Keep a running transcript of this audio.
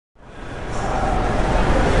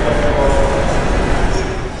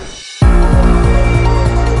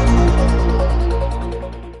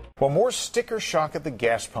more sticker shock at the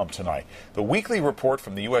gas pump tonight. The weekly report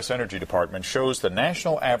from the U.S. Energy Department shows the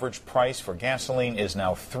national average price for gasoline is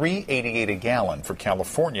now $3.88 a gallon. For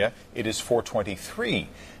California, it is $4.23,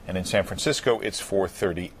 and in San Francisco, it's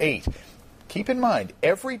 $4.38. Keep in mind,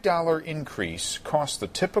 every dollar increase costs the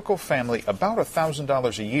typical family about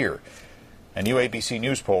 $1,000 a year. A new ABC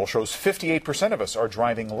News poll shows 58% of us are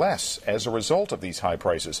driving less as a result of these high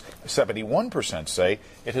prices. 71% say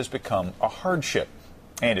it has become a hardship.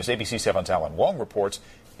 And as ABC 7's Alan Wong reports,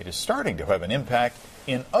 it is starting to have an impact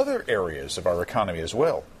in other areas of our economy as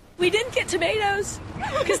well. We didn't get tomatoes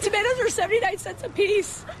because tomatoes are 79 cents a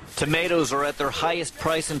piece. Tomatoes are at their highest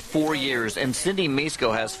price in 4 years, and Cindy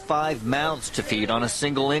Misko has 5 mouths to feed on a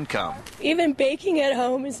single income. Even baking at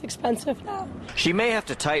home is expensive now. She may have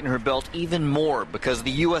to tighten her belt even more because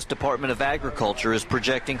the U.S. Department of Agriculture is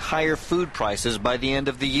projecting higher food prices by the end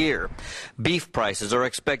of the year. Beef prices are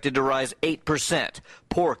expected to rise 8%,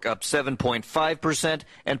 pork up 7.5%,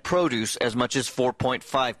 and produce as much as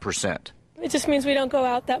 4.5%. It just means we don't go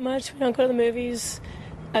out that much. We don't go to the movies.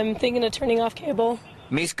 I'm thinking of turning off cable.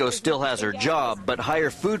 Misko still has her job, but higher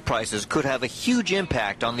food prices could have a huge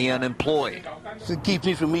impact on the unemployed. It keeps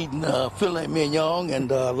me from eating filet mignon and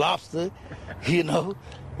lobster,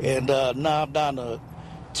 and now I'm down to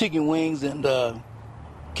chicken wings and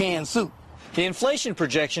canned soup. The inflation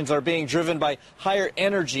projections are being driven by higher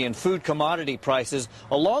energy and food commodity prices,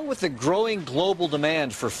 along with the growing global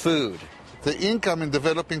demand for food. The income in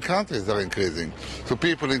developing countries are increasing. So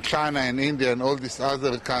people in China and India and all these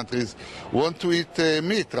other countries want to eat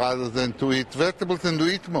meat rather than to eat vegetables and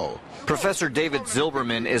to eat more. Professor David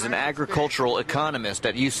Zilberman is an agricultural economist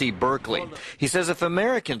at UC Berkeley. He says if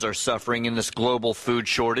Americans are suffering in this global food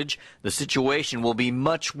shortage, the situation will be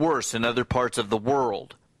much worse in other parts of the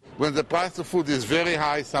world. When the price of food is very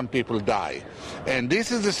high, some people die. And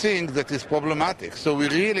this is the thing that is problematic. So we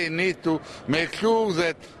really need to make sure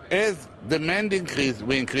that as demand increases,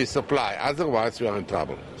 we increase supply. Otherwise, we are in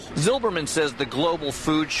trouble. Zilberman says the global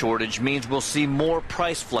food shortage means we'll see more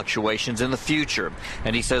price fluctuations in the future.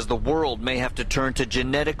 And he says the world may have to turn to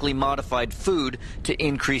genetically modified food to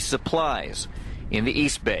increase supplies. In the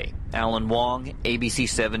East Bay, Alan Wong, ABC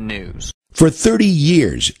 7 News. For 30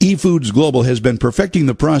 years, eFoods Global has been perfecting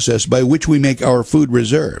the process by which we make our food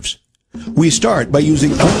reserves. We start by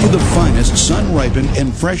using only the finest sun-ripened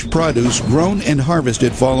and fresh produce grown and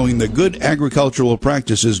harvested following the Good Agricultural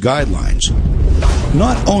Practices guidelines.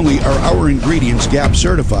 Not only are our ingredients GAP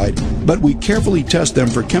certified, but we carefully test them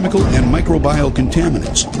for chemical and microbial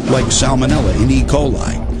contaminants like Salmonella and E.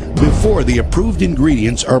 coli before the approved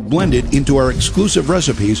ingredients are blended into our exclusive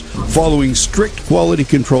recipes following strict quality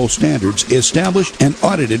control standards established and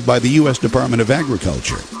audited by the U.S. Department of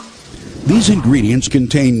Agriculture. These ingredients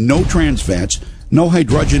contain no trans fats, no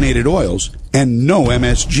hydrogenated oils, and no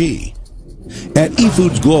MSG. At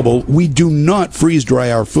eFoods Global, we do not freeze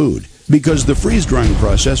dry our food because the freeze drying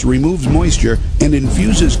process removes moisture and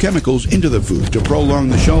infuses chemicals into the food to prolong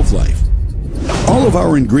the shelf life. All of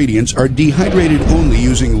our ingredients are dehydrated only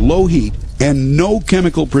using low heat, and no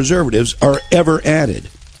chemical preservatives are ever added.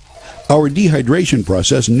 Our dehydration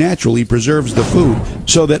process naturally preserves the food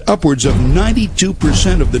so that upwards of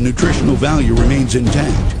 92% of the nutritional value remains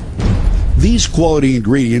intact. These quality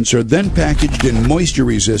ingredients are then packaged in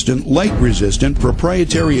moisture-resistant, light-resistant,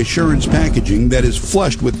 proprietary assurance packaging that is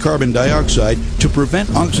flushed with carbon dioxide to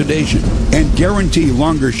prevent oxidation and guarantee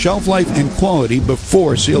longer shelf life and quality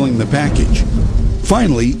before sealing the package.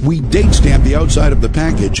 Finally, we date stamp the outside of the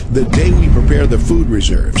package the day we prepare the food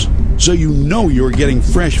reserves, so you know you're getting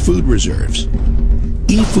fresh food reserves.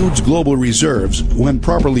 eFoods Global Reserves, when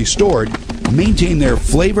properly stored, maintain their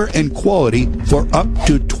flavor and quality for up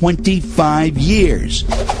to 25 years.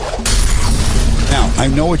 Now,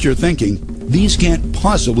 I know what you're thinking. These can't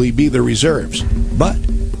possibly be the reserves. But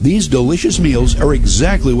these delicious meals are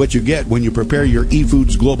exactly what you get when you prepare your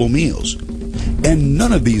eFoods Global meals. And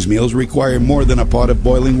none of these meals require more than a pot of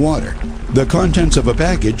boiling water, the contents of a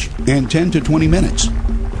package, and 10 to 20 minutes.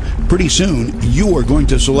 Pretty soon, you are going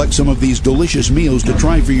to select some of these delicious meals to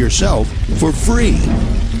try for yourself for free.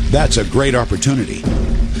 That's a great opportunity.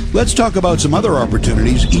 Let's talk about some other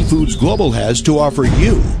opportunities eFoods Global has to offer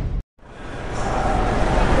you.